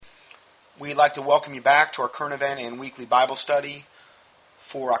We'd like to welcome you back to our current event and weekly Bible study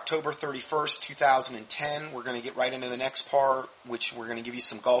for October 31st, 2010. We're going to get right into the next part, which we're going to give you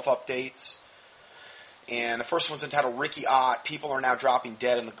some golf updates. And the first one's entitled Ricky Ott, People Are Now Dropping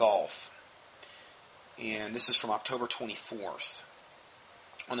Dead in the Gulf. And this is from October 24th.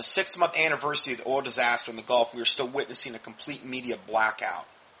 On the 6th-month anniversary of the oil disaster in the Gulf, we are still witnessing a complete media blackout.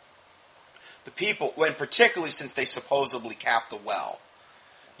 The people, and particularly since they supposedly capped the well,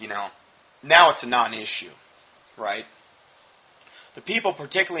 now it's a non-issue, right? The people,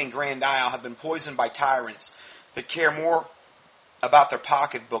 particularly in Grand Isle, have been poisoned by tyrants that care more about their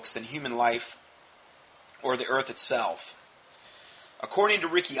pocketbooks than human life or the earth itself. According to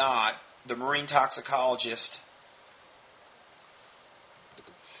Ricky Ott, the marine toxicologist,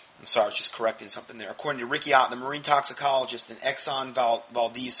 I was just correcting something there. According to Ricky Ott, the marine toxicologist and Exxon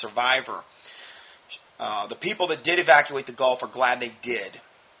Valdez survivor, the people that did evacuate the Gulf are glad they did,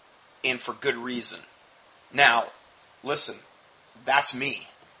 and for good reason. Now, listen, that's me.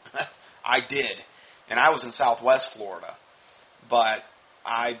 I did, and I was in Southwest Florida, but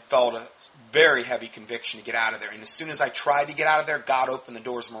I felt a very heavy conviction to get out of there. And as soon as I tried to get out of there, God opened the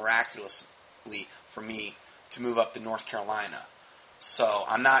doors miraculously for me to move up to North Carolina. So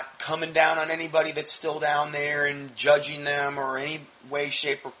I'm not coming down on anybody that's still down there and judging them or any way,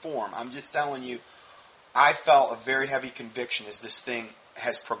 shape, or form. I'm just telling you, I felt a very heavy conviction as this thing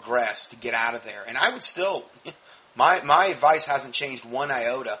has progressed to get out of there. And I would still, my advice hasn't changed one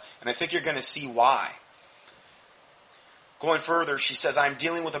iota, and I think you're going to see why. Going further, she says, I'm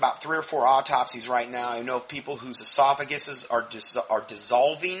dealing with about 3 or 4 autopsies right now. I know of people whose esophaguses are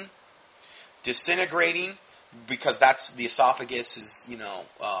dissolving, disintegrating, because that's the esophagus is,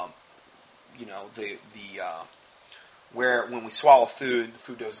 where when we swallow food, the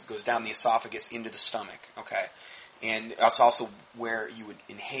food goes down the esophagus into the stomach, okay? And that's also where you would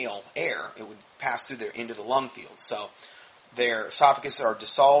inhale air. It would pass through there into the lung field. So their esophagus are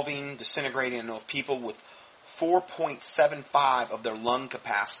dissolving, disintegrating. I know of people with 4.75 of their lung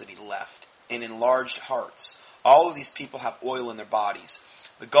capacity left and enlarged hearts. All of these people have oil in their bodies.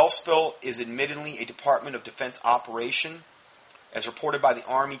 The Gulf spill is admittedly a Department of Defense operation, as reported by the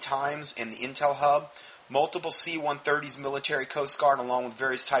Army Times and the Intel Hub. Multiple C-130s, military, Coast Guard, along with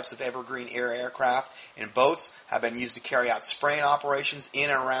various types of Evergreen aircraft and boats have been used to carry out spraying operations in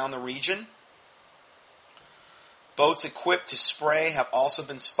and around the region. Boats equipped to spray have also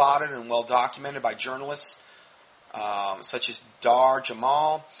been spotted and well documented by journalists such as Dar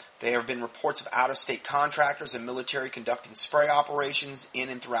Jamal. There have been reports of out-of-state contractors and military conducting spray operations in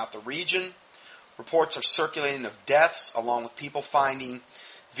and throughout the region. Reports are circulating of deaths, along with people finding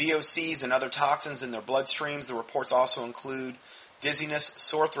VOCs and other toxins in their bloodstreams. The reports also include dizziness,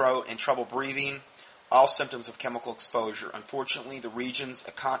 sore throat, and trouble breathing, all symptoms of chemical exposure. Unfortunately, the region's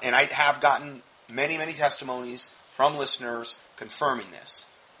and I have gotten many, many testimonies from listeners confirming this,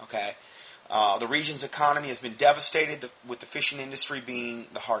 okay? The region's economy has been devastated, with the fishing industry being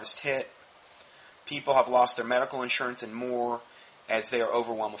the hardest hit. People have lost their medical insurance and more as they are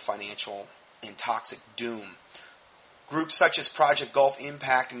overwhelmed with financial and toxic doom. Groups such as Project Gulf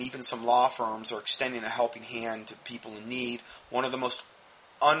Impact and even some law firms are extending a helping hand to people in need. One of the most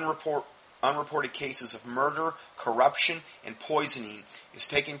unreported cases of murder, corruption, and poisoning is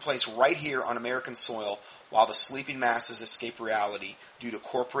taking place right here on American soil while the sleeping masses escape reality due to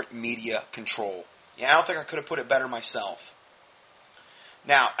corporate media control. Yeah, I don't think I could have put it better myself.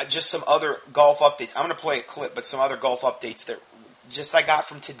 Now, just some other golf updates. I'm going to play a clip, but some other golf updates that I got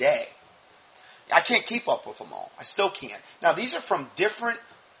from today. I can't keep up with them all. I still can't. Now, these are from different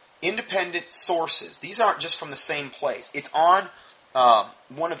independent sources. These aren't just from the same place. It's on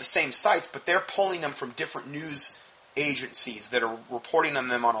one of the same sites, but they're pulling them from different news agencies that are reporting on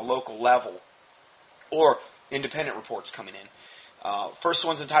them on a local level, or independent reports coming in. First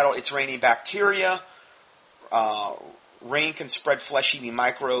one's entitled, It's Raining Bacteria. Rain can spread flesh-eating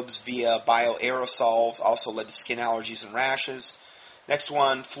microbes via bioaerosols, also led to skin allergies and rashes. Next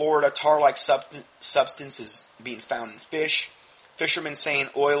one, Florida, tar-like substance is being found in fish. Fishermen saying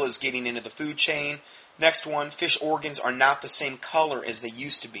oil is getting into the food chain. Next one, fish organs are not the same color as they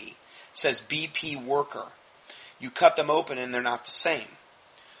used to be, says BP worker. You cut them open and they're not the same.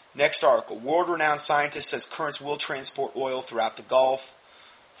 Next article, world-renowned scientist says currents will transport oil throughout the Gulf.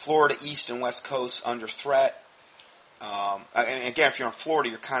 Florida east and west coast under threat. And again, if you're in Florida,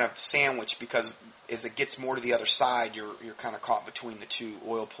 you're kind of sandwiched because as it gets more to the other side, you're kind of caught between the two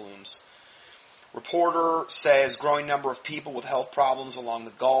oil plumes. Reporter says growing number of people with health problems along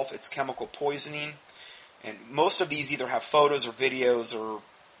the Gulf. It's chemical poisoning. And most of these either have photos or videos or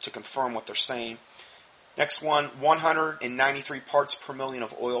to confirm what they're saying. Next one, 193 parts per million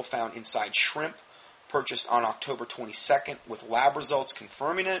of oil found inside shrimp, purchased on October 22nd, with lab results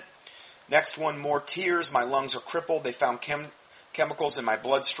confirming it. Next one, more tears, my lungs are crippled. They found chemicals in my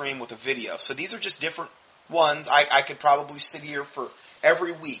bloodstream with a video. So these are just different ones. I could probably sit here for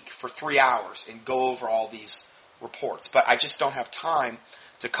every week for 3 hours and go over all these reports. But I just don't have time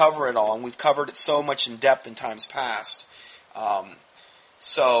to cover it all, and we've covered it so much in depth in times past.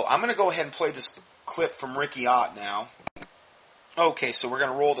 So I'm going to go ahead and play this clip from Ricky Ott now. Okay, so we're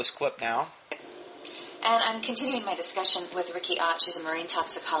going to roll this clip now. And I'm continuing my discussion with Ricky Ott. She's a marine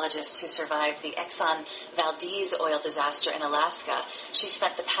toxicologist who survived the Exxon Valdez oil disaster in Alaska. She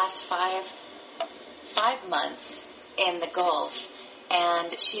spent the past five months in the Gulf,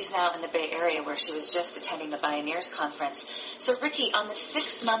 and she's now in the Bay Area where she was just attending the Bioneers Conference. So, Ricky, on the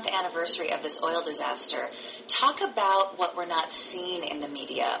 6-month anniversary of this oil disaster, talk about what we're not seeing in the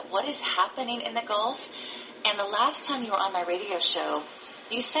media. What is happening in the Gulf? And the last time you were on my radio show,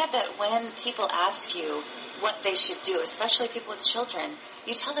 you said that when people ask you what they should do, especially people with children,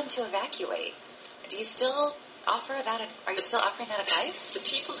 you tell them to evacuate. Do you still offer that? Are you still offering that advice? The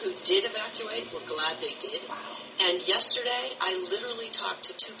people who did evacuate were glad they did. Wow. And yesterday, I literally talked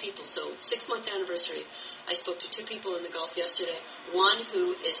to 2 people. So 6-month anniversary, I spoke to 2 people in the Gulf yesterday. One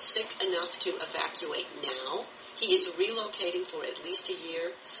who is sick enough to evacuate now. He is relocating for at least a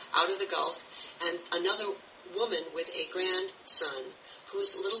year out of the Gulf. And another woman with a grandson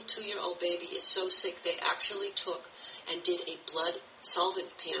whose little 2-year-old baby is so sick they actually took and did a blood solvent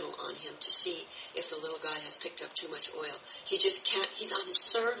panel on him to see if the little guy has picked up too much oil. He just can't. He's on his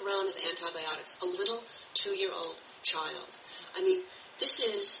 3rd round of antibiotics. A little 2-year-old child. I mean, this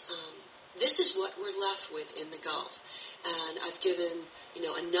is what we're left with in the Gulf. And I've given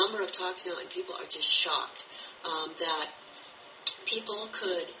a number of talks now, and people are just shocked that people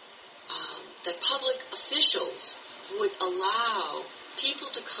could that public officials would allow people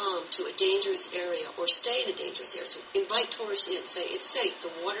to come to a dangerous area or stay in a dangerous area. So invite tourists in, say it's safe,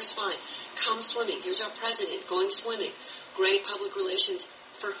 the water's fine, come swimming. Here's our president going swimming. Great public relations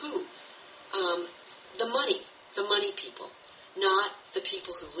for who? The money people, not the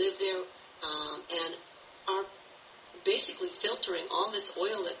people who live there and are basically filtering all this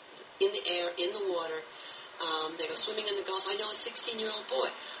oil that in the air, in the water. They go swimming in the Gulf. I know a 16-year-old boy,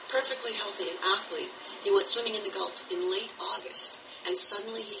 perfectly healthy, an athlete. He went swimming in the Gulf in late August, and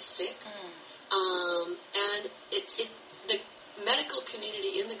suddenly he's sick. And the medical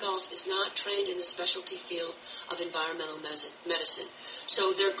community in the Gulf is not trained in the specialty field of environmental medicine.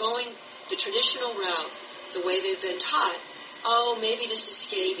 So they're going the traditional route, the way they've been taught. Oh, maybe this is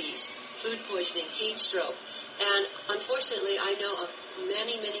scabies, food poisoning, heat stroke. And unfortunately, I know of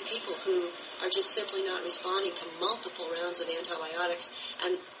many, many people who are just simply not responding to multiple rounds of antibiotics,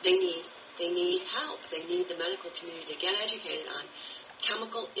 and they need help. They need the medical community to get educated on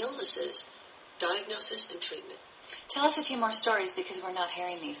chemical illnesses, diagnosis, and treatment. Tell us a few more stories, because we're not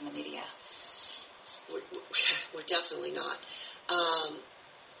hearing these in the media. We're definitely not.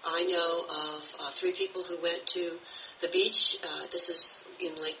 I know of 3 people who went to the beach. This is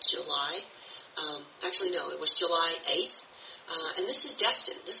in late July. Actually, no, it was July 8th. And this is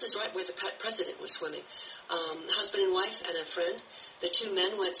Destin. This is right where the president was swimming. Husband and wife and a friend. The 2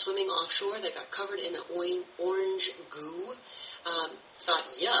 men went swimming offshore. They got covered in an orange goo. Thought,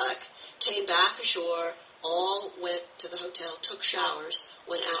 yuck. Came back ashore. All went to the hotel, took showers,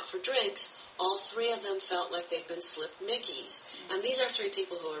 went out for drinks. All 3 of them felt like they'd been slipped Mickeys. And these are 3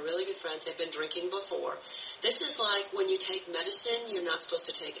 people who are really good friends. They've been drinking before. This is like when you take medicine, you're not supposed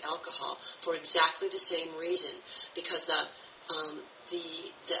to take alcohol for exactly the same reason. Because the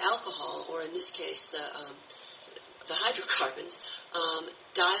alcohol, or in this case the hydrocarbons,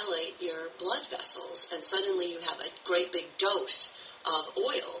 dilate your blood vessels, and suddenly you have a great big dose of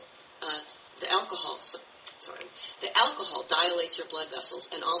oil. The alcohol dilates your blood vessels,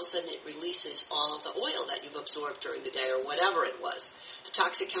 and all of a sudden it releases all of the oil that you've absorbed during the day or whatever it was. The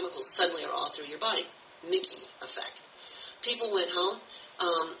toxic chemicals suddenly are all through your body. Mickey effect. People went home.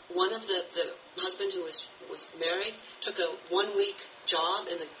 One of the husband who was married took a 1-week job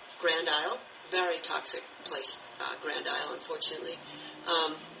in the Grand Isle. Very toxic place, Grand Isle, unfortunately.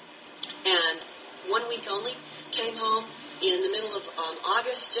 And 1 week only, came home in the middle of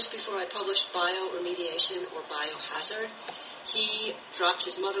August, just before I published Bioremediation or Biohazard. He dropped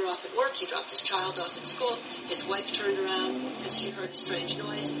his mother off at work. He dropped his child off at school. His wife turned around because she heard a strange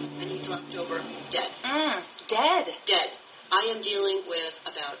noise, and he dropped over dead. Dead? Dead. I am dealing with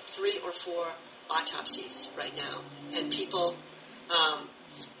about 3 or 4 autopsies right now, and people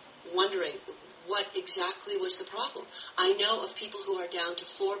wondering, what exactly was the problem. I know of people who are down to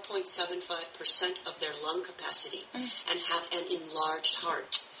 4.75% of their lung capacity and have an enlarged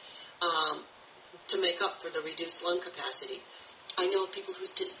heart to make up for the reduced lung capacity. I know of people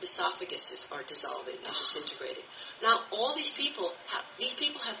whose esophaguses are dissolving and disintegrating. Now, all these people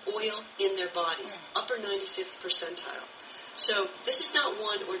have oil in their bodies, upper 95th percentile. So this is not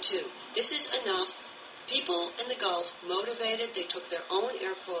one or two. This is enough. People in the Gulf, motivated, they took their own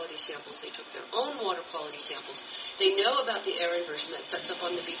air quality samples, they took their own water quality samples. They know about the air inversion that sets up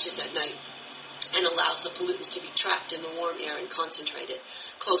on the beaches at night and allows the pollutants to be trapped in the warm air and concentrated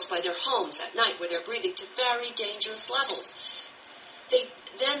close by their homes at night where they're breathing to very dangerous levels.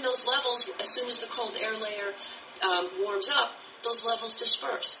 Then those levels, as soon as the cold air layer warms up, those levels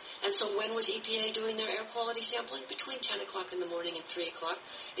disperse. And so when was EPA doing their air quality sampling? Between 10 o'clock in the morning and 3 o'clock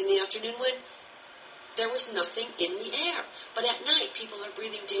in the afternoon when there was nothing in the air. But at night, people are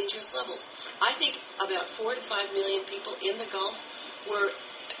breathing dangerous levels. I think about 4 to 5 million people in the Gulf were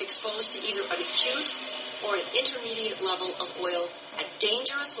exposed to either an acute or an intermediate level of oil at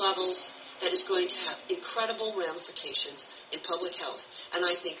dangerous levels that is going to have incredible ramifications in public health. And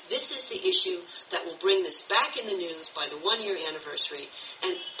I think this is the issue that will bring this back in the news by the 1-year anniversary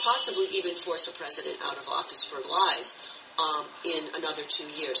and possibly even force a president out of office for lies in another 2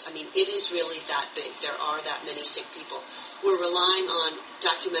 years. I mean, it is really that big. There are that many sick people. We're relying on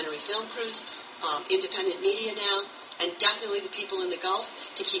documentary film crews, independent media now, and definitely the people in the Gulf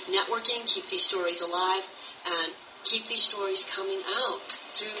to keep networking, keep these stories alive, and keep these stories coming out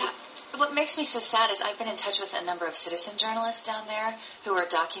through... What makes me so sad is I've been in touch with a number of citizen journalists down there who are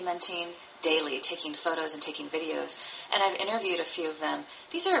documenting daily, taking photos and taking videos, and I've interviewed a few of them.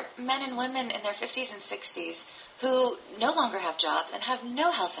 These are men and women in their 50s and 60s who no longer have jobs and have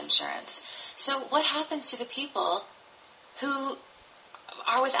no health insurance. So what happens to the people who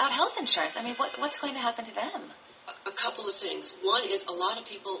are without health insurance? I mean, what's going to happen to them? A couple of things. One is a lot of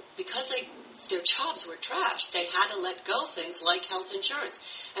people, because their jobs were trashed, they had to let go things like health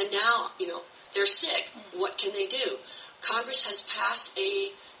insurance. And now, they're sick. What can they do? Congress has passed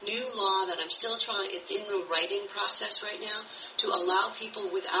a new law that I'm still it's in the writing process right now, to allow people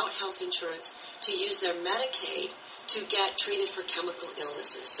without health insurance to use their Medicaid to get treated for chemical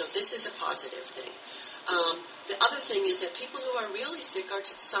illnesses. So this is a positive thing. The other thing is that people who are really sick are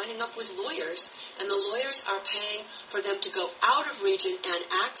signing up with lawyers, and the lawyers are paying for them to go out of region and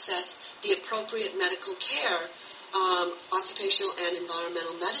access the appropriate medical care, occupational and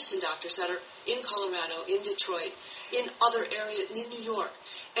environmental medicine doctors that are in Colorado, in Detroit, in other areas, in New York.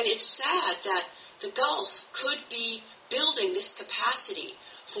 And it's sad that the Gulf could be building this capacity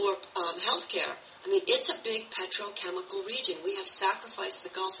for health care. I mean, it's a big petrochemical region. We have sacrificed the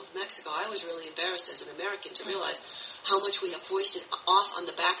Gulf of Mexico. I was really embarrassed as an American to realize how much we have foisted off on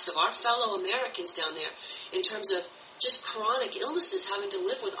the backs of our fellow Americans down there in terms of just chronic illnesses having to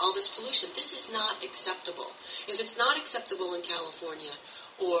live with all this pollution. This is not acceptable. If it's not acceptable in California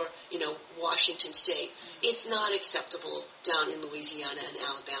or, Washington State, it's not acceptable down in Louisiana and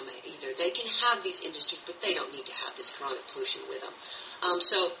Alabama either. They can have these industries, but they don't need to have this chronic pollution with them.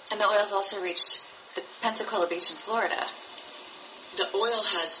 And the oil's also reached the Pensacola Beach in Florida. The oil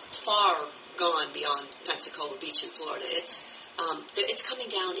has far gone beyond Pensacola Beach in Florida. It's coming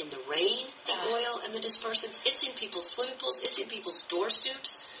down in the rain, the oil and the dispersants. It's in people's swimming pools. It's in people's door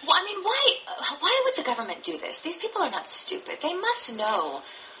stoops. Well, I mean, why would the government do this? These people are not stupid. They must know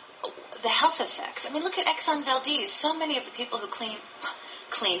the health effects. I mean, look at Exxon Valdez. So many of the people who cleaned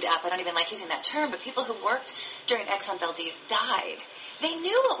up, I don't even like using that term, but people who worked during Exxon Valdez died. They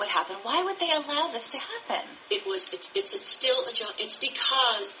knew what would happen. Why would they allow this to happen? It's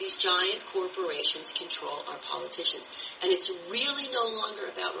because these giant corporations control our politicians. And it's really no longer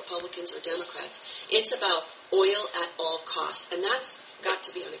about Republicans or Democrats. It's about oil at all costs. And that's got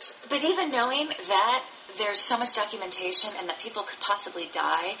to be unacceptable. But even knowing that there's so much documentation and that people could possibly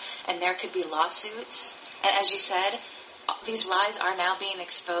die and there could be lawsuits, and as you said, these lies are now being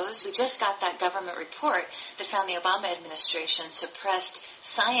exposed. We just got that government report that found the Obama administration suppressed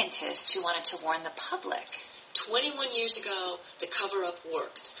scientists who wanted to warn the public. 21 years ago, the cover-up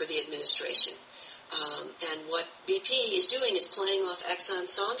worked for the administration. And what BP is doing is playing off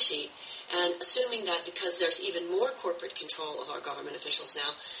Exxon's song sheet and assuming that because there's even more corporate control of our government officials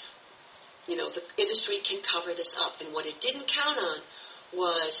now, the industry can cover this up. And what it didn't count on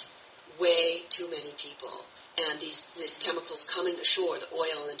was way too many people. And these chemicals coming ashore, the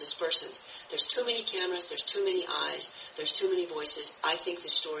oil and dispersants. There's too many cameras, there's too many eyes, there's too many voices. I think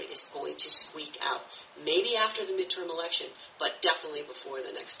this story is going to squeak out. Maybe after the midterm election, but definitely before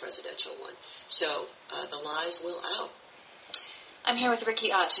the next presidential one. So the lies will out. I'm here with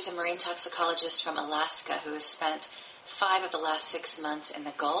Rikki Ott. She's a marine toxicologist from Alaska who has spent 5 of the last 6 months in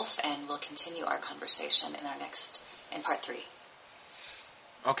the Gulf, and we'll continue our conversation in part 3.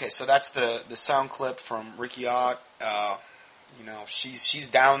 Okay, so that's the sound clip from Rikki Ott. She's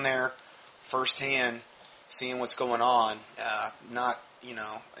down there firsthand, seeing what's going on.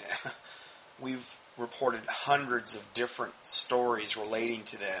 We've reported hundreds of different stories relating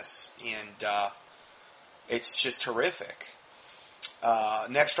to this, and it's just horrific.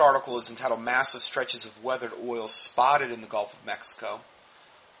 Next article is entitled "Massive Stretches of Weathered Oil Spotted in the Gulf of Mexico."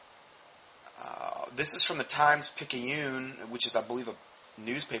 This is from the Times-Picayune, which is, I believe, a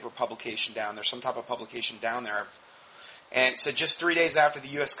newspaper publication down there, some type of publication down there. And it said just 3 days after the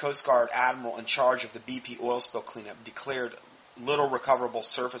U.S. Coast Guard admiral in charge of the BP oil spill cleanup declared little recoverable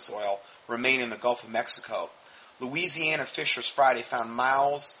surface oil remain in the Gulf of Mexico, Louisiana fishers Friday found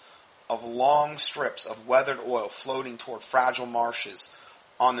miles of long strips of weathered oil floating toward fragile marshes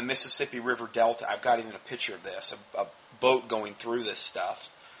on the Mississippi River Delta. I've got even a picture of this, a boat going through this stuff.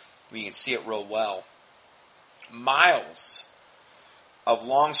 You can see it real well. Miles of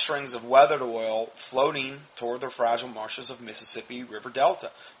long strings of weathered oil floating toward the fragile marshes of Mississippi River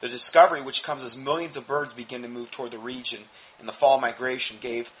Delta. The discovery, which comes as millions of birds begin to move toward the region in the fall migration,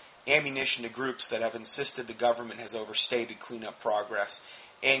 gave ammunition to groups that have insisted the government has overstated cleanup progress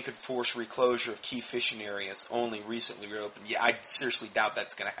and could force reclosure of key fishing areas only recently reopened. Yeah, I seriously doubt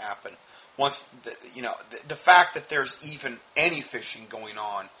that's going to happen. Once the fact that there's even any fishing going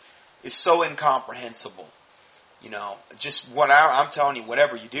on is so incomprehensible. Just what I'm telling you,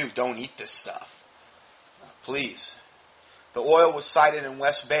 whatever you do, don't eat this stuff. Please. The oil was sighted in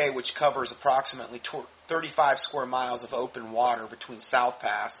West Bay, which covers approximately 35 square miles of open water between South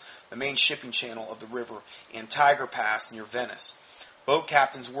Pass, the main shipping channel of the river, and Tiger Pass near Venice. Boat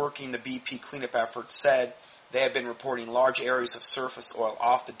captains working the BP cleanup effort said they have been reporting large areas of surface oil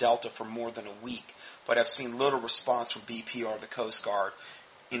off the Delta for more than a week, but have seen little response from BP or the Coast Guard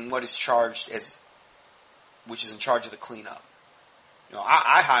in what is which is in charge of the cleanup.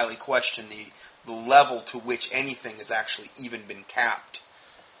 I highly question the level to which anything has actually even been capped.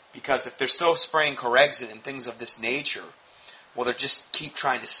 Because if they're still spraying Corexit and things of this nature, well, they just keep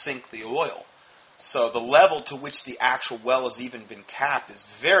trying to sink the oil. So the level to which the actual well has even been capped is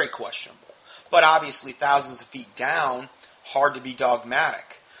very questionable. But obviously, thousands of feet down, hard to be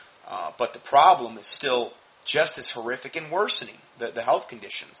dogmatic. But the problem is still just as horrific and worsening, the health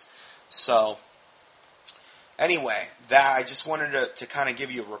conditions. So anyway, that I just wanted to kind of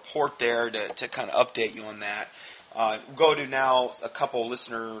give you a report there to kind of update you on that. Go to now a couple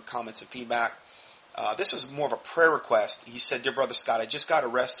listener comments and feedback. This was more of a prayer request. He said, "Dear Brother Scott, I just got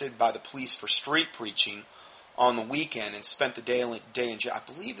arrested by the police for street preaching on the weekend and spent the day in jail." I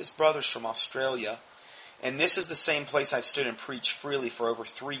believe this brother's from Australia. "And this is the same place I've stood and preached freely for over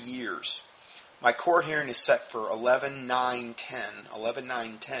 3 years. My court hearing is set for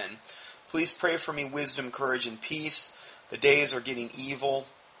 11/9/10. Please pray for me wisdom, courage, and peace. The days are getting evil.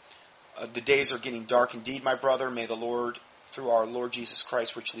 The days are getting dark indeed, my brother. May the Lord, through our Lord Jesus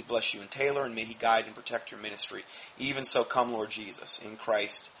Christ, richly bless you and Taylor, and may He guide and protect your ministry. Even so, come, Lord Jesus, in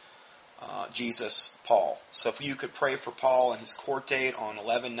Christ Jesus, Paul." So if you could pray for Paul and his court date on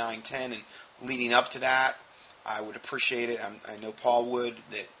 11/9/10 and leading up to that, I would appreciate it. I know Paul would,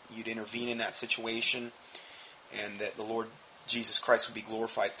 that you'd intervene in that situation and that the Lord Jesus Christ would be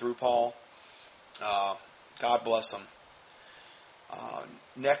glorified through Paul. God bless him.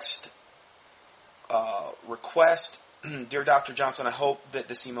 Next request. "Dear Dr. Johnson, I hope that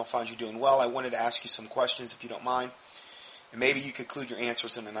this email finds you doing well. I wanted to ask you some questions if you don't mind. And maybe you could include your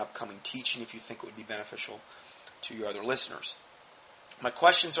answers in an upcoming teaching if you think it would be beneficial to your other listeners. My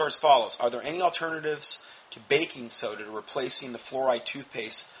questions are as follows. Are there any alternatives to baking soda to replacing the fluoride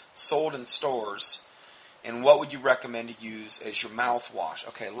toothpaste sold in stores? And what would you recommend to use as your mouthwash?"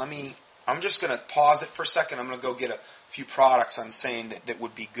 Okay, I'm just going to pause it for a second. I'm going to go get a few products I'm saying that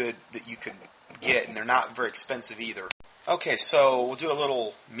would be good that you could get, and they're not very expensive either. Okay, so we'll do a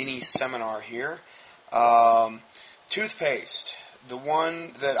little mini seminar here. Toothpaste. The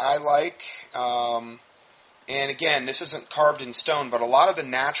one that I like, and again, this isn't carved in stone, but a lot of the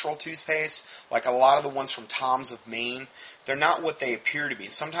natural toothpaste, like a lot of the ones from Tom's of Maine, they're not what they appear to be.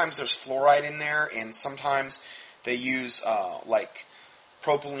 Sometimes there's fluoride in there, and sometimes they use like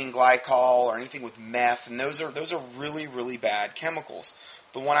propylene glycol or anything with meth, and those are really, really bad chemicals.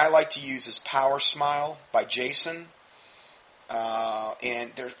 The one I like to use is Power Smile by Jason.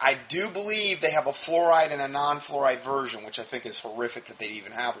 And I do believe they have a fluoride and a non-fluoride version, which I think is horrific that they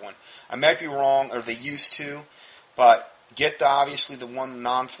even have one. I might be wrong, or they used to, but get obviously the one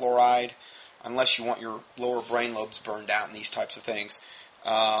non-fluoride. unless you want your lower brain lobes burned out and these types of things.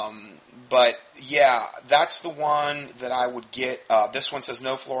 But yeah, that's the one that I would get. This one says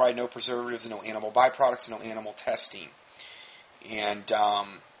no fluoride, no preservatives, no animal byproducts, no animal testing. And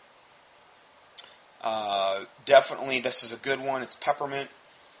definitely this is a good one. It's peppermint.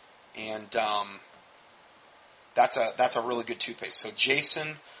 And that's a really good toothpaste. So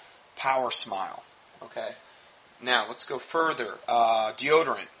Jason Power Smile. Okay. Now let's go further.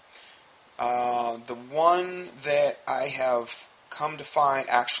 Deodorant. The one that I have come to find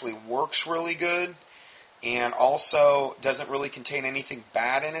actually works really good and also doesn't really contain anything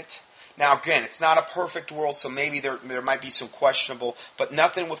bad in it. Now again, it's not a perfect world, so maybe there might be some questionable, but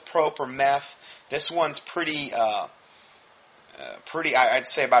nothing with prop or meth. This one's pretty, I'd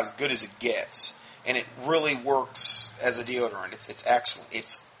say about as good as it gets. And it really works as a deodorant. It's excellent.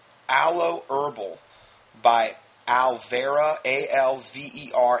 It's Aloe Herbal by Alvera,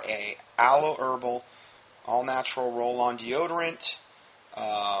 Alvera, Aloe Herbal, all natural roll-on deodorant,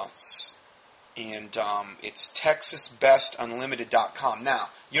 and it's TexasBestUnlimited.com. Now,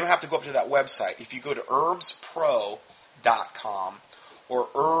 you don't have to go up to that website. If you go to herbspro.com or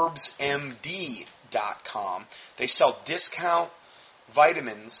herbsmd.com, they sell discount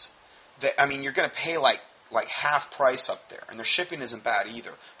vitamins that, I mean, you're going to pay like half price up there, and their shipping isn't bad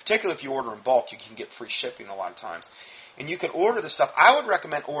either. Particularly if you order in bulk, you can get free shipping a lot of times. And you can order the stuff. I would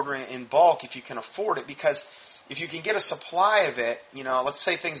recommend ordering it in bulk if you can afford it, because if you can get a supply of it, let's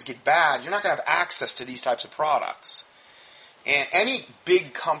say things get bad, you're not going to have access to these types of products. And any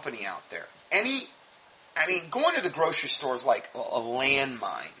big company out there, going to the grocery store is like a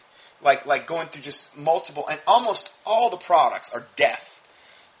landmine. Like going through just multiple, and almost all the products are death.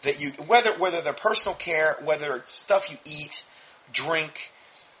 That you, whether they're personal care, whether it's stuff you eat, drink,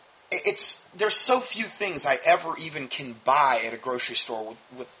 there's so few things I ever even can buy at a grocery store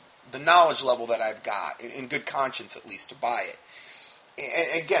with the knowledge level that I've got, in good conscience at least, to buy it.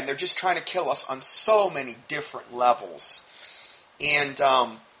 And again, they're just trying to kill us on so many different levels. And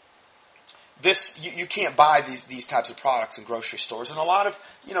you can't buy these types of products in grocery stores. And a lot of,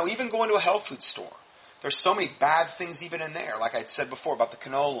 even going to a health food store, there's so many bad things even in there. Like I said before about the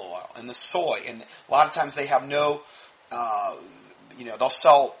canola oil and the soy. And a lot of times they have no, they'll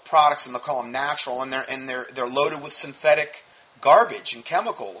sell products and they'll call them natural, and they're loaded with synthetic garbage and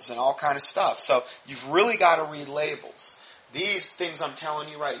chemicals and all kind of stuff. So you've really got to read labels. These things I'm telling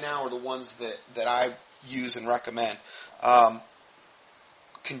you right now are the ones that I use and recommend.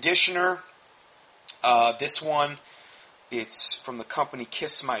 Conditioner. This one, it's from the company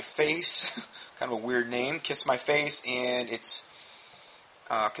Kiss My Face. Kind of a weird name, Kiss My Face, and it's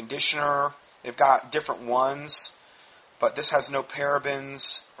conditioner. They've got different ones, but this has no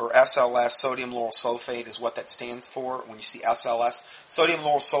parabens or SLS. Sodium lauryl sulfate is what that stands for. When you see SLS, sodium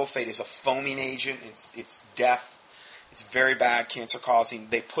lauryl sulfate is a foaming agent. It's death. It's very bad, cancer causing.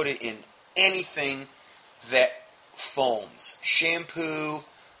 They put it in anything that foams, shampoo,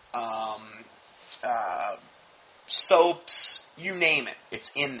 soaps, you name it,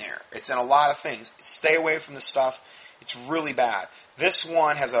 it's in there. It's in a lot of things. Stay away from the stuff. It's really bad. This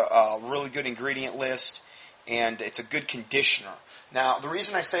one has a really good ingredient list, and it's a good conditioner. Now, the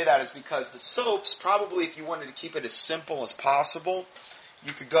reason I say that is because the soaps, probably if you wanted to keep it as simple as possible,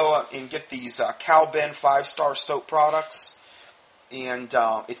 you could go up and get these Calben 5-star soap products, and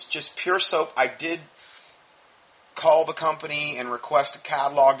it's just pure soap. I did call the company and request a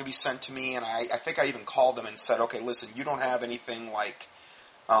catalog to be sent to me, and I think I even called them and said, okay, listen, you don't have anything like,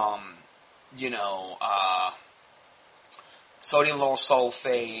 sodium lauryl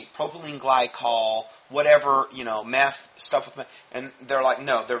sulfate, propylene glycol, whatever, meth, stuff with meth. And they're like,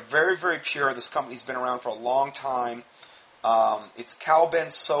 no, they're very, very pure. This company's been around for a long time. It's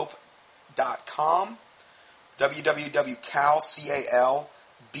calbensoap.com,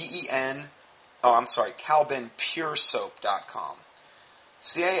 calbenpuresoap.com.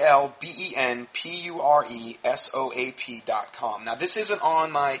 calbenpuresoap.com. Now, this isn't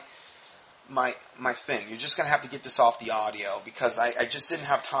on my thing. You're just going to have to get this off the audio, because I just didn't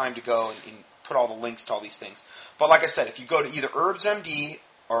have time to go and put all the links to all these things. But like I said, if you go to either HerbsMD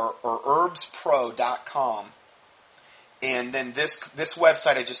or herbspro.com, and then this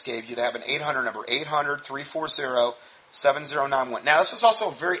website I just gave you, they have an 800 number, 800-340-7091. Now, this is also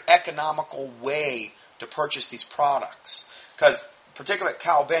a very economical way to purchase these products, because particularly at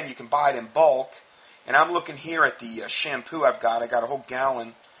Calben, you can buy it in bulk. And I'm looking here at the shampoo I've got. I got a whole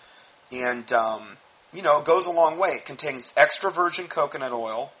gallon, and it goes a long way. It contains extra virgin coconut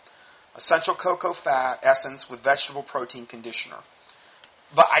oil, essential cocoa fat essence with vegetable protein conditioner.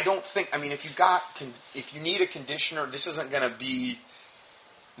 But I don't think, if you need a conditioner, this isn't going to be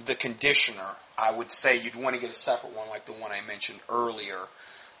the conditioner, I would say you'd want to get a separate one like the one I mentioned earlier.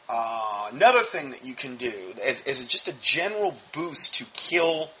 Another thing that you can do is just a general boost to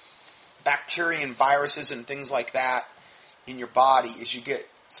kill bacteria and viruses and things like that in your body is you get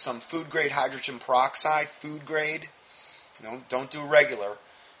some food-grade hydrogen peroxide, food grade. Don't do regular.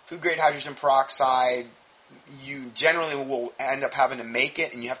 Food-grade hydrogen peroxide, you generally will end up having to make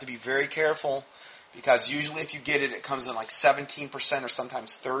it, and you have to be very careful because usually if you get it, it comes in like 17% or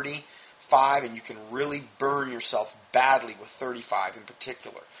sometimes 35%, and you can really burn yourself badly with 35% in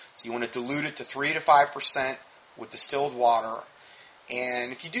particular. So you want to dilute it to 3 to 5% with distilled water.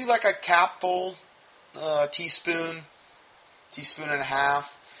 And if you do like a capful, teaspoon and a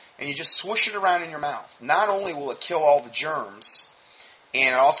half, and you just swoosh it around in your mouth, not only will it kill all the germs,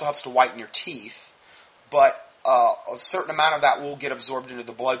 and it also helps to whiten your teeth, but a certain amount of that will get absorbed into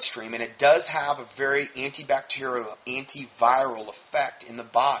the bloodstream, and it does have a very antibacterial, antiviral effect in the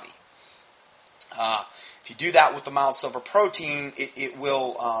body. If you do that with the mild silver protein, it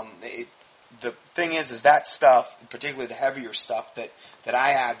will. The thing is that stuff, particularly the heavier stuff that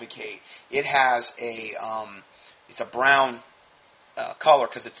I advocate, it has it's a brown color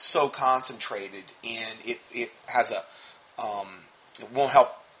because it's so concentrated, and it has it won't help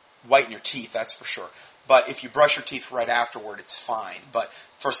whiten your teeth, that's for sure. But if you brush your teeth right afterward, it's fine. But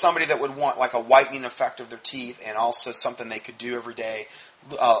for somebody that would want like a whitening effect of their teeth and also something they could do every day,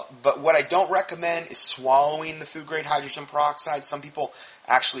 but what I don't recommend is swallowing the food-grade hydrogen peroxide. Some people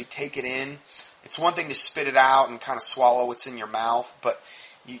actually take it in. It's one thing to spit it out and kind of swallow what's in your mouth, but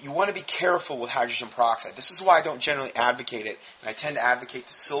you want to be careful with hydrogen peroxide. This is why I don't generally advocate it, and I tend to advocate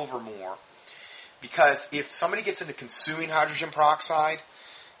the silver more. Because if somebody gets into consuming hydrogen peroxide,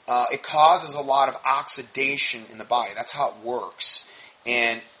 it causes a lot of oxidation in the body. That's how it works.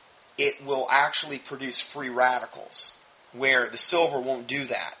 And it will actually produce free radicals, where the silver won't do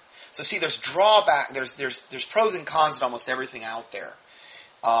that. So see, there's drawback. There's pros and cons to almost everything out there.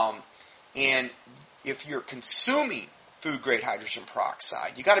 And if you're consuming food-grade hydrogen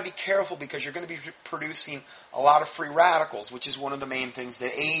peroxide, you got to be careful because you're going to be producing a lot of free radicals, which is one of the main things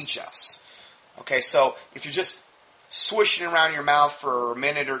that age us. Okay, so if you're just swishing it around your mouth for a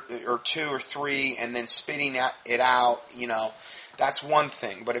minute or two or three and then spitting it out, that's one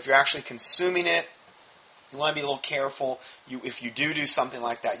thing. But if you're actually consuming it, you want to be a little careful. If you do something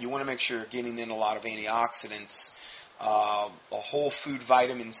like that, you want to make sure you're getting in a lot of antioxidants, a whole food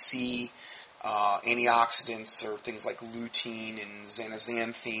vitamin C, antioxidants are things like lutein and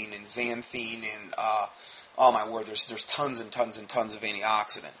zeaxanthin and xanthine and oh my word, there's tons and tons and tons of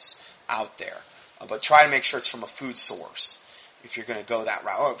antioxidants out there. But try to make sure it's from a food source if you're going to go that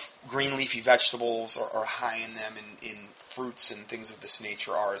route. Or green leafy vegetables are high in them, and in fruits and things of this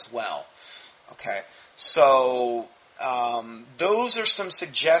nature are as well. Okay, so those are some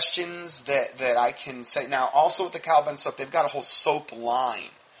suggestions that I can say. Now, also with the Calben soap, they've got a whole soap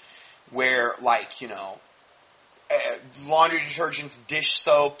line where, laundry detergents, dish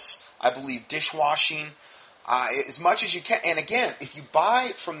soaps, I believe dishwashing, as much as you can. And again, if you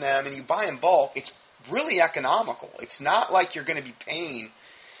buy from them and you buy in bulk, it's really economical. It's not like you're going to be paying.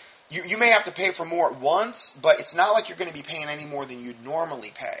 You may have to pay for more at once, but it's not like you're going to be paying any more than you'd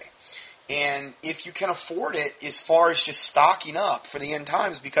normally pay. And if you can afford it, as far as just stocking up for the end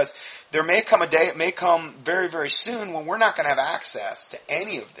times, because there may come a day, it may come very, very soon, when we're not going to have access to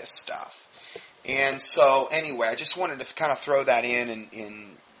any of this stuff. And so, anyway, I just wanted to kind of throw that in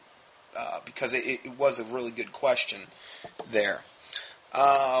because it was a really good question there.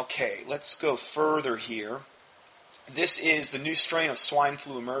 Okay, let's go further here. This is the new strain of swine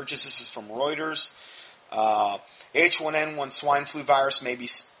flu emerges. This is from Reuters. H1N1 swine flu virus may be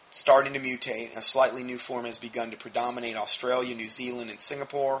starting to mutate. A slightly new form has begun to predominate Australia, New Zealand, and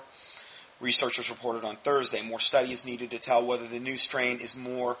Singapore. Researchers reported on Thursday more studies needed to tell whether the new strain is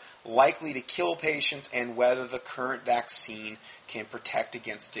more likely to kill patients and whether the current vaccine can protect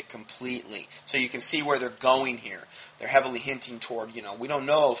against it completely. So you can see where they're going here. They're heavily hinting toward, we don't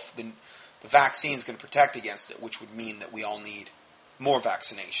know if the vaccine is going to protect against it, which would mean that we all need more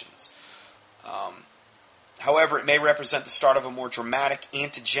vaccinations. However, it may represent the start of a more dramatic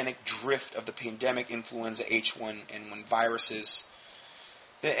antigenic drift of the pandemic influenza H1N1 viruses.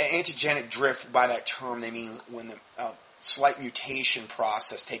 The antigenic drift, by that term, they mean when the slight mutation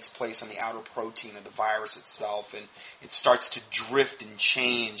process takes place on the outer protein of the virus itself, and it starts to drift and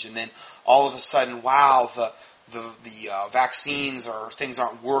change, and then all of a sudden, wow, the vaccines or things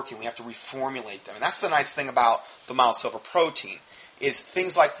aren't working. We have to reformulate them, and that's the nice thing about the mild silver protein. Is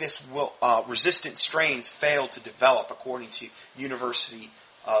things like this will resistant strains fail to develop, according to University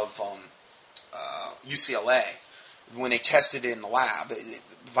of UCLA. when they tested it in the lab.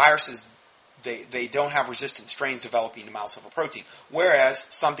 Viruses, they don't have resistant strains developing to mild silver protein. Whereas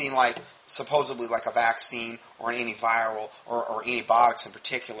something like, supposedly like a vaccine or an antiviral or antibiotics in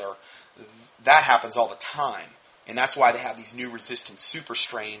particular, that happens all the time. And that's why they have these new resistant super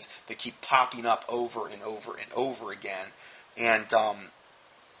strains that keep popping up over and over and over again. And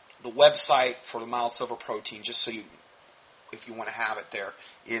the website for the mild silver protein, just so you, if you want to have it there,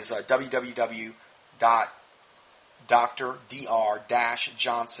 is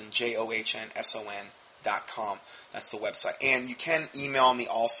www.dr-johnson.com. That's the website. And you can email me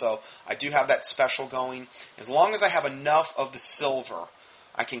also. I do have that special going. As long as I have enough of the silver,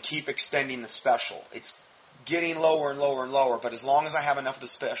 I can keep extending the special. It's getting lower and lower and lower, but as long as I have enough of the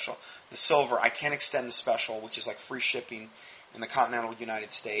silver, I can extend the special, which is like free shipping in the continental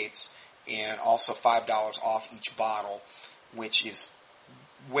United States, and also $5 off each bottle, which is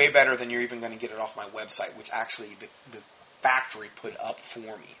way better than you're even going to get it off my website, which actually the factory put up for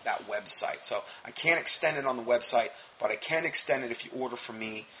me, that website. So I can't extend it on the website, but I can extend it if you order from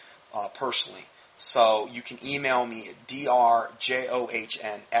me personally. So you can email me at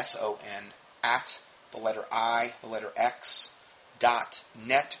drjohnson at the letter I, the letter X,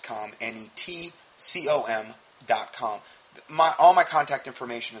 .netcom, netcom.com. All my contact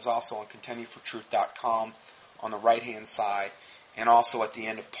information is also on contendingfortruth.com on the right-hand side, and also at the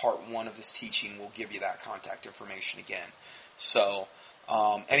end of part 1 of this teaching, we'll give you that contact information again. So,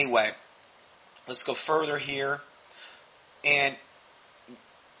 anyway, let's go further here. And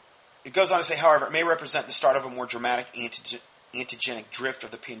it goes on to say, however, it may represent the start of a more dramatic antigenic drift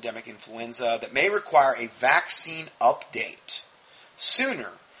of the pandemic influenza that may require a vaccine update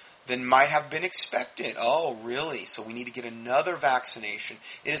sooner than might have been expected. Oh, really? So we need to get another vaccination.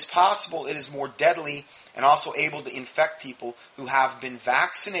 It is possible it is more deadly and also able to infect people who have been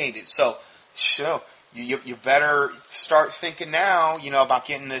vaccinated. So, you better start thinking now, about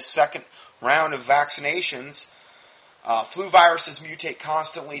getting this second round of vaccinations. Flu viruses mutate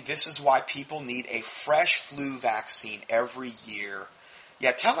constantly. This is why people need a fresh flu vaccine every year.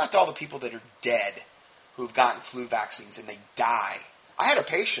 Yeah, tell that to all the people that are dead who've gotten flu vaccines and they die. I had a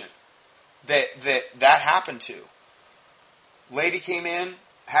patient that happened to. Lady came in,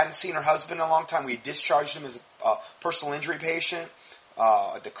 hadn't seen her husband in a long time. We had discharged him as a personal injury patient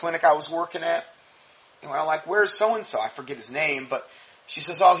at the clinic I was working at. And I'm like, where's so-and-so? I forget his name, but she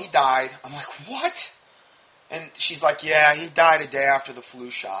says, oh, he died. I'm like, what? And she's like, yeah, he died a day after the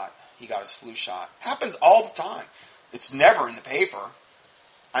flu shot. He got his flu shot. Happens all the time. It's never in the paper.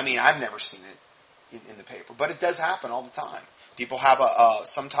 I mean, I've never seen it in the paper, but it does happen all the time. People have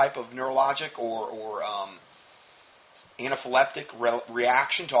some type of neurologic or anaphylactic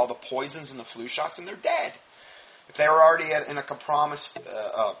reaction to all the poisons in the flu shots, and they're dead. If they were already in a compromised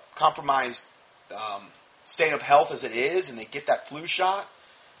state of health as it is, and they get that flu shot,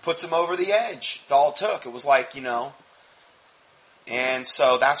 puts them over the edge. It's all it took. It was like, and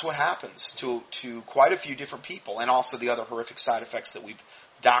so that's what happens to quite a few different people, and also the other horrific side effects that we've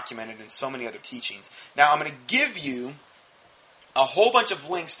documented in so many other teachings. Now, I'm going to give you a whole bunch of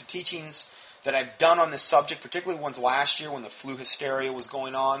links to teachings that I've done on this subject, particularly ones last year when the flu hysteria was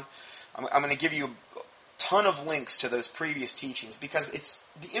going on. I'm going to give you a ton of links to those previous teachings because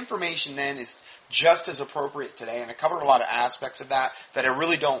the information then is just as appropriate today, and I covered a lot of aspects of that I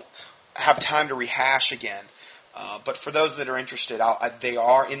really don't have time to rehash again. But for those that are interested, they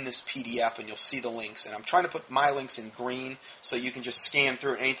are in this PDF, and you'll see the links. And I'm trying to put my links in green, so you can just scan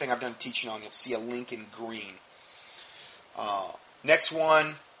through anything I've done teaching on. You'll see a link in green. Next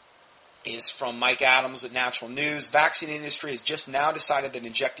one is from Mike Adams at Natural News. Vaccine industry has just now decided that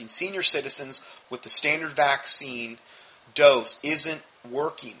injecting senior citizens with the standard vaccine dose isn't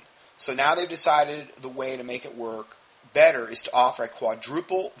working. So now they've decided the way to make it work better is to offer a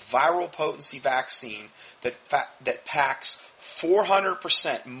quadruple viral potency vaccine that packs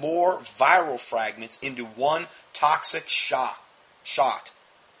 400% more viral fragments into one toxic shot.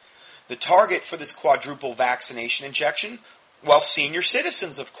 The target for this quadruple vaccination injection, well, senior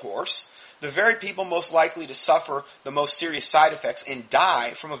citizens, of course, the very people most likely to suffer the most serious side effects and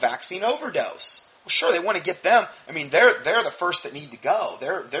die from a vaccine overdose. Well, sure, they want to get them. I mean, they're the first that need to go.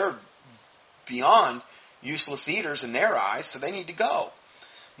 They're beyond useless eaters in their eyes, so they need to go.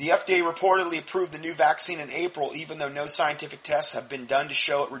 The FDA reportedly approved the new vaccine in April, even though no scientific tests have been done to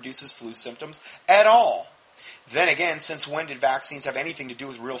show it reduces flu symptoms at all. Then again, since when did vaccines have anything to do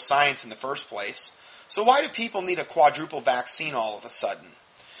with real science in the first place? So why do people need a quadruple vaccine all of a sudden?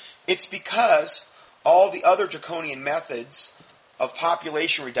 It's because all the other draconian methods of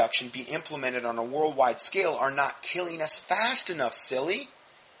population reduction being implemented on a worldwide scale are not killing us fast enough, silly.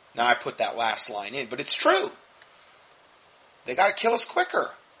 Now, I put that last line in, but it's true. They got to kill us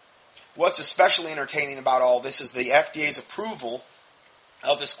quicker. What's especially entertaining about all this is the FDA's approval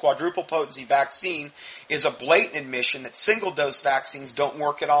of this quadruple potency vaccine is a blatant admission that single-dose vaccines don't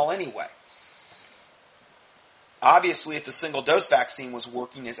work at all anyway. Obviously, if the single-dose vaccine was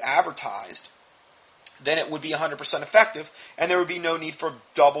working as advertised, then it would be 100% effective, and there would be no need for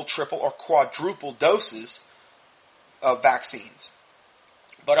double, triple, or quadruple doses of vaccines.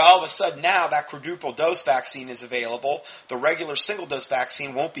 But all of a sudden now, that quadruple dose vaccine is available. The regular single-dose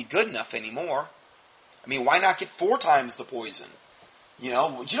vaccine won't be good enough anymore. I mean, why not get 4 times the poison? You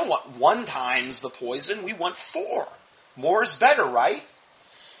don't want 1 times the poison. We want 4. More is better, right?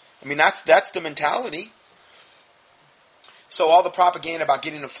 I mean, that's the mentality. So all the propaganda about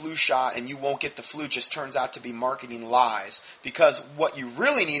getting a flu shot and you won't get the flu just turns out to be marketing lies. Because what you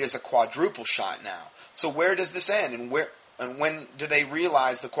really need is a quadruple shot now. So where does this end? And when do they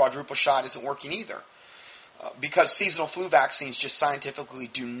realize the quadruple shot isn't working either? Because seasonal flu vaccines just scientifically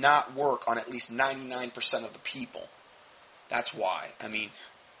do not work on at least 99% of the people. That's why. I mean,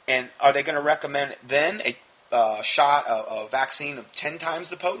 and are they going to recommend then a shot, a vaccine of 10 times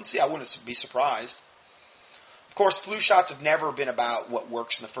the potency? I wouldn't be surprised. Of course, flu shots have never been about what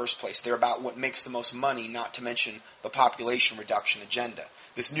works in the first place. They're about what makes the most money, not to mention the population reduction agenda.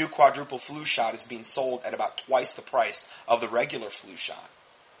 This new quadruple flu shot is being sold at about twice the price of the regular flu shot.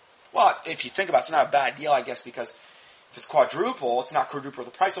 Well, if you think about it, it's not a bad deal, I guess, because if it's quadruple, it's not quadruple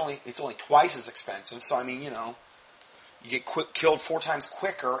the price. It's only twice as expensive. So, I mean, you get killed 4 times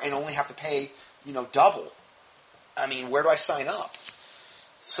quicker and only have to pay, double. I mean, where do I sign up?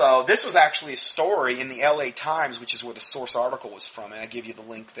 So this was actually a story in the LA Times, which is where the source article was from, and I give you the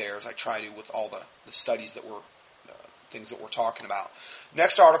link there as I try to with all the studies that were, things that we're talking about.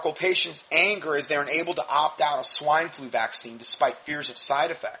 Next article, patients' anger as they're unable to opt out of swine flu vaccine despite fears of side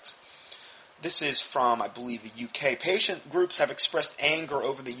effects. This is from, I believe, the UK. Patient groups have expressed anger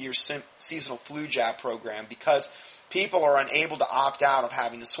over the year's seasonal flu jab program because people are unable to opt out of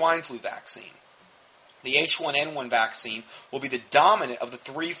having the swine flu vaccine. The H1N1 vaccine will be the dominant of the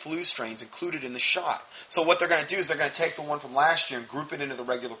 3 flu strains included in the shot. So what they're going to do is they're going to take the one from last year and group it into the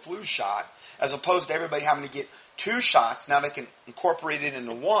regular flu shot, as opposed to everybody having to get 2 shots. Now they can incorporate it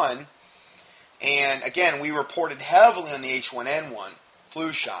into one. And again, we reported heavily on the H1N1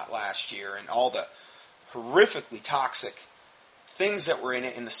 flu shot last year and all the horrifically toxic things that were in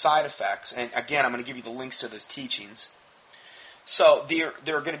it and the side effects. And again, I'm going to give you the links to those teachings. So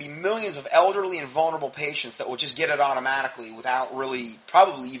there are going to be millions of elderly and vulnerable patients that will just get it automatically without really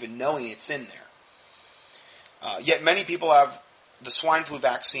probably even knowing it's in there. Yet many people have the swine flu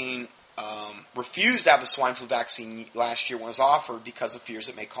vaccine, refused to have the swine flu vaccine last year when it was offered because of fears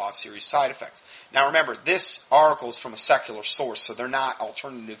it may cause serious side effects. Now remember, this article is from a secular source, so they're not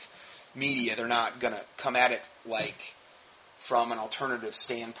alternative media. They're not going to come at it like from an alternative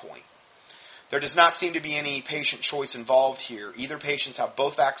standpoint. There does not seem to be any patient choice involved here. Either patients have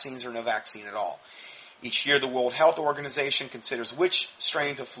both vaccines or no vaccine at all. Each year, the World Health Organization considers which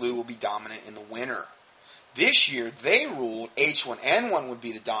strains of flu will be dominant in the winter. This year, they ruled H1N1 would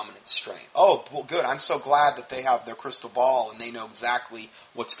be the dominant strain. Oh, well, good. I'm so glad that they have their crystal ball and they know exactly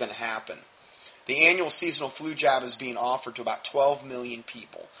what's going to happen. The annual seasonal flu jab is being offered to about 12 million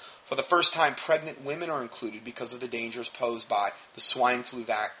people. For the first time, pregnant women are included because of the dangers posed by the swine flu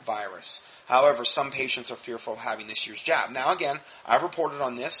virus. However, some patients are fearful of having this year's jab. Now, again, I've reported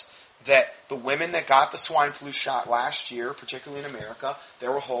on this, that the women that got the swine flu shot last year, particularly in America,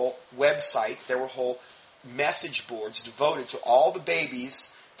 there were whole websites, there were whole message boards devoted to all the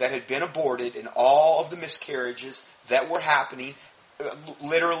babies that had been aborted and all of the miscarriages that were happening,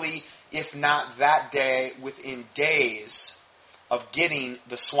 literally, if not that day, within days of getting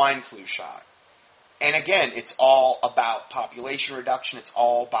the swine flu shot. And again, it's all about population reduction. It's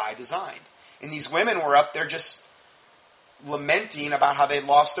all by design. And these women were up there just lamenting about how they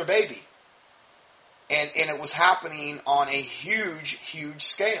lost their baby. And it was happening on a huge, huge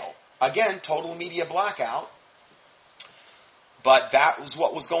scale. Again, total media blackout. But that was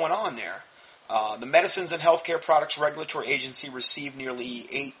what was going on there. The Medicines and Healthcare Products Regulatory Agency received nearly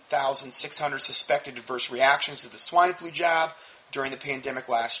 8,600 suspected adverse reactions to the swine flu jab during the pandemic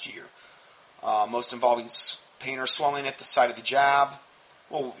last year. Most involving pain or swelling at the site of the jab.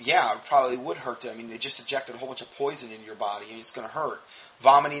 Well, yeah, it probably would hurt. I mean, they just injected a whole bunch of poison into your body, and it's going to hurt.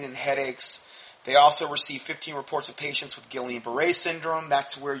 Vomiting and headaches. They also received 15 reports of patients with Guillain-Barré syndrome.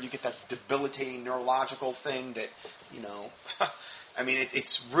 That's where you get that debilitating neurological thing that, I mean,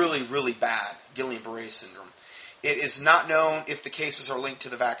 it's really, really bad, Guillain-Barré syndrome. It is not known if the cases are linked to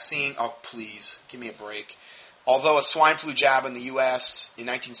the vaccine. Oh, please, give me a break. Although a swine flu jab in the U.S. in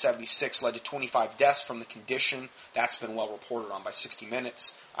 1976 led to 25 deaths from the condition, that's been well reported on by 60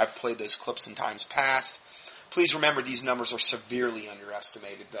 Minutes. I've played those clips in times past. Please remember these numbers are severely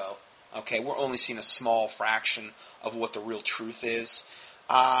underestimated, though. Okay, we're only seeing a small fraction of what the real truth is.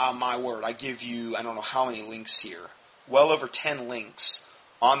 My word, I give you, I don't know how many links here. Well over 10 links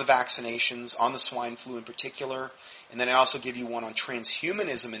on the vaccinations, on the swine flu in particular. And then I also give you one on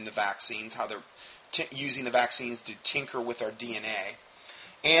transhumanism in the vaccines, how they're using the vaccines to tinker with our DNA.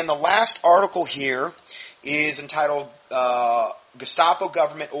 And the last article here is entitled Gestapo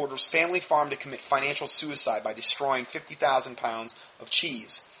Government Orders Family Farm to Commit Financial Suicide by Destroying 50,000 Pounds of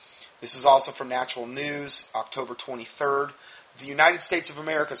Cheese. This is also from Natural News, October 23rd. The United States of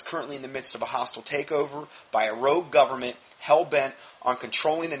America is currently in the midst of a hostile takeover by a rogue government hell-bent on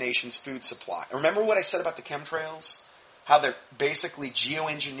controlling the nation's food supply. Remember what I said about the chemtrails? How they're basically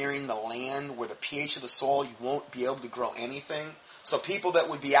geoengineering the land where the pH of the soil, you won't be able to grow anything. So people that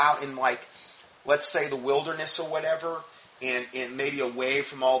would be out in, like, let's say the wilderness or whatever, and maybe away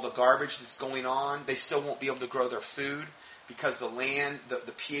from all the garbage that's going on, they still won't be able to grow their food because the land,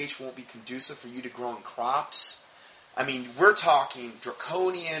 the pH won't be conducive for you to grow in crops. I mean, we're talking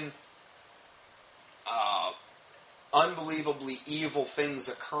draconian, unbelievably evil things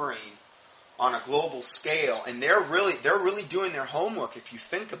occurring on a global scale, and they're really doing their homework. If you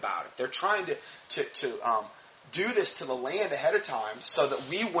think about it, they're trying to do this to the land ahead of time so that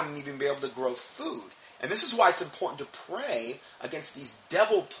we wouldn't even be able to grow food. And this is why it's important to pray against these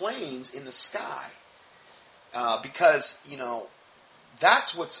devil planes in the sky, because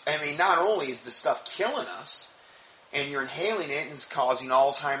that's what's. I mean, not only is this stuff killing us, and you're inhaling it, and it's causing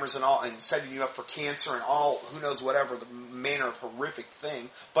Alzheimer's and all, and setting you up for cancer and all, who knows, whatever the manner of horrific thing.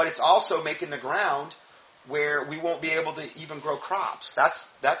 But it's also making the ground where we won't be able to even grow crops.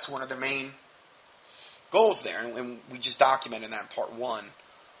 That's one of the main goals there, and we just documented that in part 1,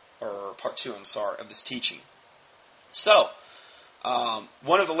 or part 2, of this teaching. So,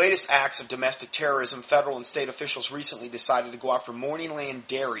 one of the latest acts of domestic terrorism, federal and state officials recently decided to go after Morningland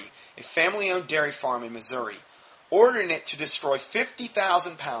Dairy, a family-owned dairy farm in Missouri, ordering it to destroy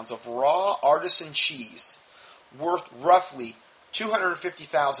 50,000 pounds of raw artisan cheese worth roughly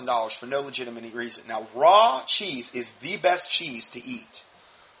 $250,000 for no legitimate reason. Now, raw cheese is the best cheese to eat,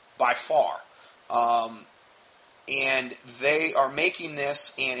 by far. And they are making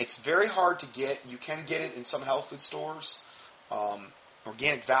this, and it's very hard to get. You can get it in some health food stores.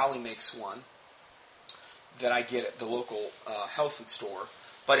 Organic Valley makes one that I get at the local health food store.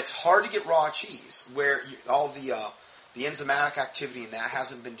 But it's hard to get raw cheese, where all the enzymatic activity in that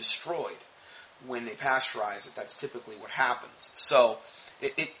hasn't been destroyed when they pasteurize it. That's typically what happens. So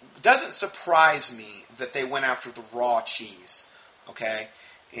it doesn't surprise me that they went after the raw cheese. Okay?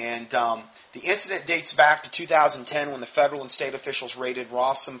 And the incident dates back to 2010 when the federal and state officials raided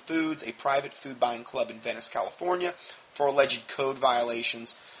Rawsome Foods, a private food buying club in Venice, California, for alleged code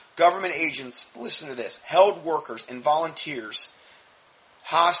violations. Government agents, listen to this, held workers and volunteers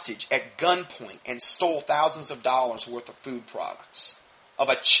hostage at gunpoint and stole thousands of dollars worth of food products of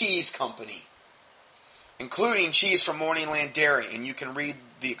a cheese company, including cheese from Morningland Dairy. And you can read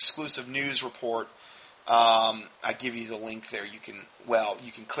the exclusive news report. I give you the link there. You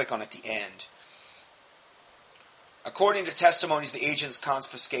can click on it at the end. According to testimonies, the agents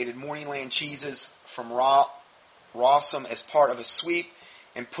confiscated Morningland cheeses from Rawsome as part of a sweep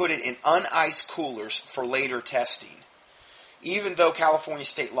and put it in uniced coolers for later testing. Even though California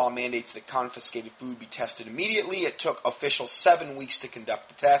state law mandates that confiscated food be tested immediately, it took officials 7 weeks to conduct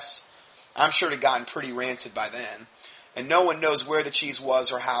the tests. I'm sure it had gotten pretty rancid by then. And no one knows where the cheese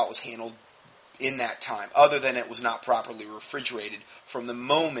was or how it was handled in that time, other than it was not properly refrigerated from the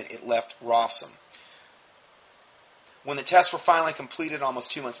moment it left Rawsome. When the tests were finally completed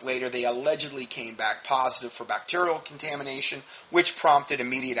almost 2 months later, they allegedly came back positive for bacterial contamination, which prompted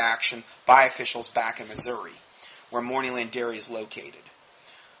immediate action by officials back in Missouri, where Morningland Dairy is located.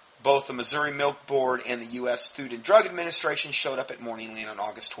 Both the Missouri Milk Board and the U.S. Food and Drug Administration showed up at Morningland on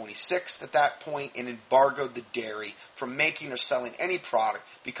August 26th at that point and embargoed the dairy from making or selling any product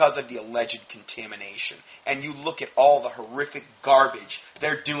because of the alleged contamination. And you look at all the horrific garbage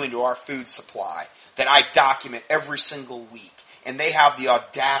they're doing to our food supply that I document every single week. And they have the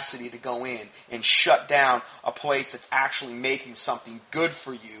audacity to go in and shut down a place that's actually making something good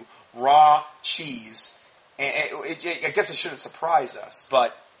for you, raw cheese. And I guess it shouldn't surprise us,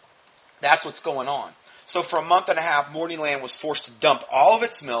 but that's what's going on. So for a month and a half, Morningland was forced to dump all of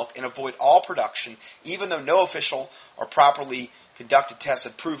its milk and avoid all production, even though no official or properly conducted tests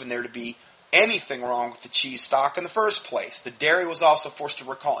had proven there to be anything wrong with the cheese stock in the first place. The dairy was also forced to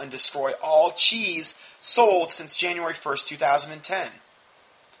recall and destroy all cheese sold since January 1st, 2010.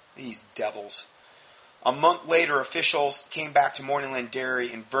 These devils. A month later, officials came back to Morningland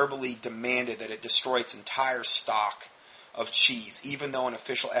Dairy and verbally demanded that it destroy its entire stock of cheese, even though an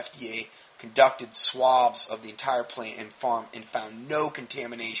official FDA conducted swabs of the entire plant and farm and found no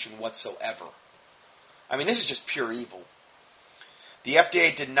contamination whatsoever. I mean, this is just pure evil. The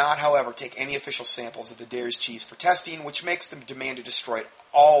FDA did not, however, take any official samples of the dairy's cheese for testing, which makes them demand to destroy it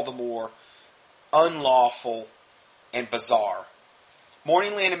all the more unlawful and bizarre.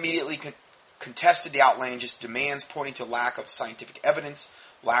 Morningland immediately contested the outlandish demands, pointing to lack of scientific evidence,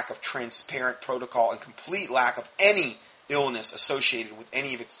 lack of transparent protocol, and complete lack of any illness associated with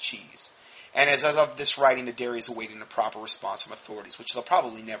any of its cheese. And as of this writing, the dairy is awaiting a proper response from authorities, which they'll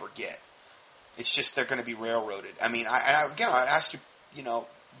probably never get. It's just they're going to be railroaded. I mean, I'd ask you,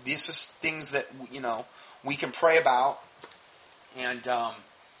 these are things that, we can pray about. And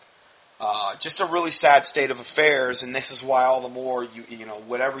just a really sad state of affairs, and this is why all the more,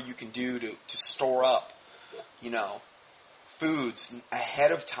 whatever you can do to store up, foods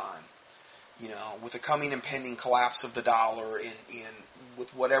ahead of time, with the coming impending collapse of the dollar and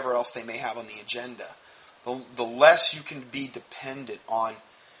with whatever else they may have on the agenda. The less you can be dependent on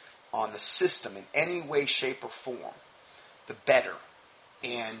the system in any way, shape, or form, the better.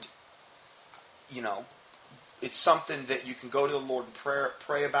 And, it's something that you can go to the Lord and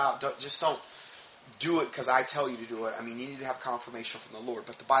pray about. Don't do it because I tell you to do it. I mean, you need to have confirmation from the Lord.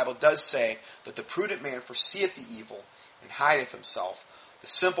 But the Bible does say that the prudent man foreseeth the evil and hideth himself. The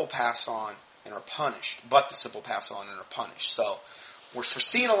simple pass on and are punished. But the simple pass on and are punished. So we're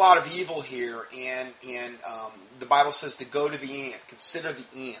foreseeing a lot of evil here. And the Bible says to go to the ant. Consider the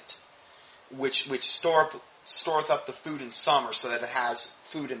ant, which storeth up the food in summer so that it has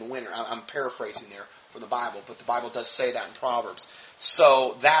food in the winter. I'm paraphrasing there from the Bible, but the Bible does say that in Proverbs.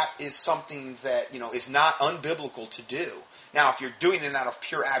 So that is something that, is not unbiblical to do. Now, if you're doing it out of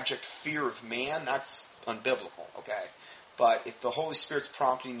pure abject fear of man, that's unbiblical, okay? But if the Holy Spirit's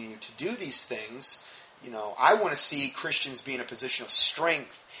prompting you to do these things, I want to see Christians be in a position of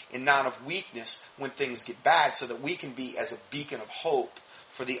strength and not of weakness when things get bad, so that we can be as a beacon of hope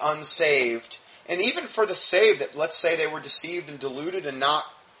for the unsaved, and even for the saved that, let's say, they were deceived and deluded and not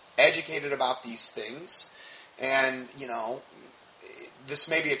educated about these things. And, this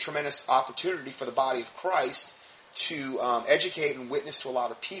may be a tremendous opportunity for the body of Christ to educate and witness to a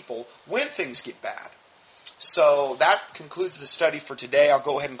lot of people when things get bad. So that concludes the study for today. I'll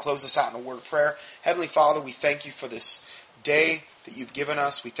go ahead and close this out in a word of prayer. Heavenly Father, we thank you for this day that you've given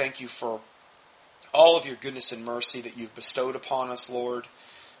us. We thank you for all of your goodness and mercy that you've bestowed upon us, Lord.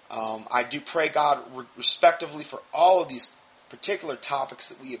 I do pray, God, respectively for all of these particular topics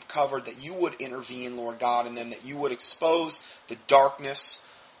that we have covered, that you would intervene, Lord God, in them, that you would expose the darkness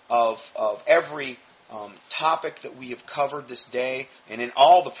of every topic that we have covered this day, and in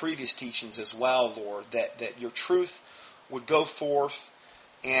all the previous teachings as well, Lord, that your truth would go forth,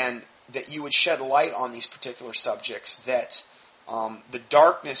 and that you would shed light on these particular subjects, that the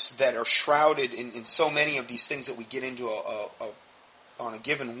darkness that are shrouded in so many of these things that we get into on a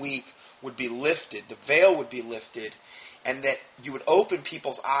given week would be lifted, the veil would be lifted, and that you would open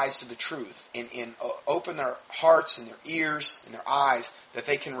people's eyes to the truth and open their hearts and their ears and their eyes, that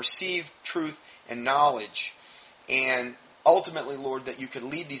they can receive truth and knowledge. And ultimately, Lord, that you could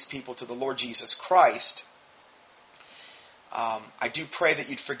lead these people to the Lord Jesus Christ. I do pray that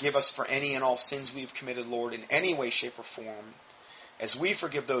you'd forgive us for any and all sins we've committed, Lord, in any way, shape, or form, as we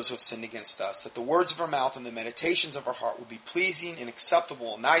forgive those who have sinned against us, that the words of our mouth and the meditations of our heart would be pleasing and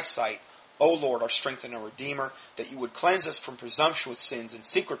acceptable in thy sight, O Lord, our strength and our Redeemer, that you would cleanse us from presumptuous sins and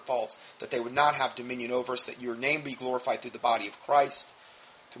secret faults, that they would not have dominion over us, that your name be glorified through the body of Christ,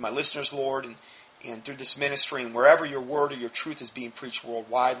 through my listeners, Lord, and through this ministry, and wherever your word or your truth is being preached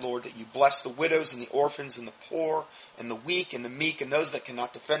worldwide, Lord, that you bless the widows and the orphans and the poor and the weak and the meek and those that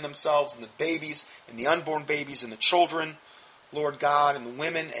cannot defend themselves, and the babies and the unborn babies and the children, Lord God, and the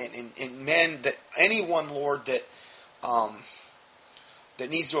women and men, that anyone, Lord, that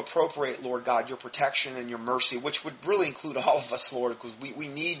needs to appropriate, Lord God, your protection and your mercy, which would really include all of us, Lord, because we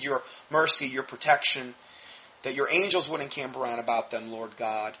need your mercy, your protection, that your angels would encamp around about them, Lord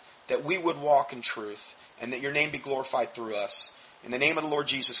God, that we would walk in truth, and that your name be glorified through us. In the name of the Lord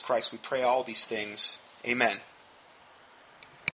Jesus Christ, we pray all these things. Amen.